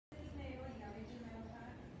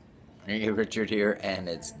Hey, Richard here, and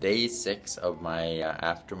it's day 6 of my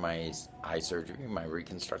after my eye surgery, my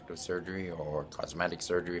reconstructive surgery or cosmetic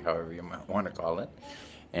surgery, however you might want to call it.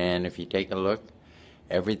 And if you take a look,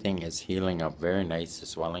 everything is healing up very nice. The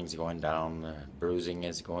swelling's going down, the bruising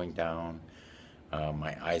is going down.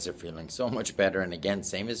 My eyes are feeling so much better, and again,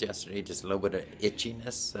 same as yesterday, just a little bit of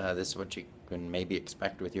itchiness. This is what you can maybe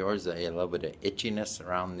expect with yours, a little bit of itchiness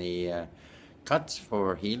around the cuts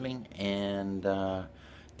for healing, and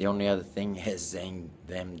the only other thing is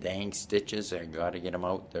them dang stitches. I got to get them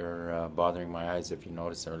out. They're bothering my eyes. If you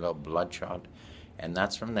notice, they're a little bloodshot, and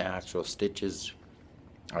that's from the actual stitches.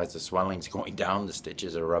 As the swelling's going down, the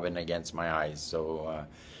stitches are rubbing against my eyes. So,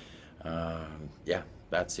 yeah,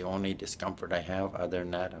 that's the only discomfort I have. Other than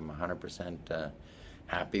that, I'm 100%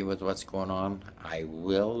 happy with what's going on. I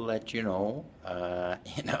will let you know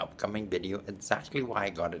in an upcoming video exactly why I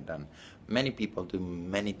got it done. Many people do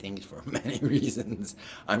many things for many reasons.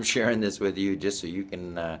 I'm sharing this with you just so you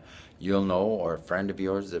can, you'll know, or a friend of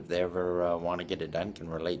yours, if they ever want to get it done, can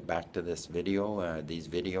relate back to this video, these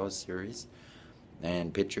video series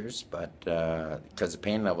and pictures. But because the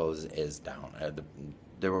pain level is down.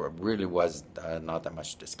 There really was not that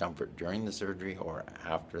much discomfort during the surgery or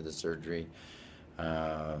after the surgery.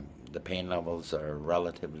 The pain levels are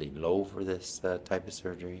relatively low for this type of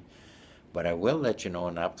surgery. But I will let you know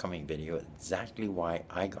in an upcoming video exactly why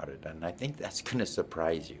I got it done. I think that's going to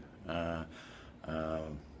surprise you. Uh,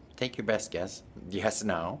 Take your best guess. Yes,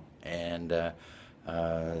 now. And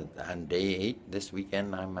on day 8 this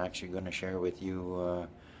weekend, I'm actually going to share with you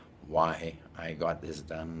why I got this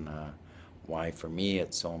done. Why, for me,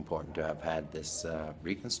 it's so important to have had this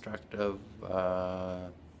reconstructive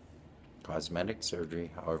cosmetic surgery,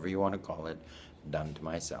 however you want to call it, done to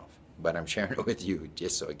myself. But I'm sharing it with you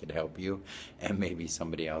just so it could help you and maybe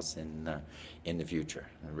somebody else in the future.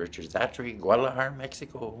 Richard Szachury, Guadalajara,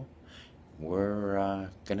 Mexico. We're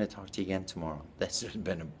going to talk to you again tomorrow. This has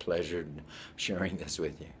been a pleasure sharing this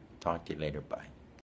with you. Talk to you later. Bye.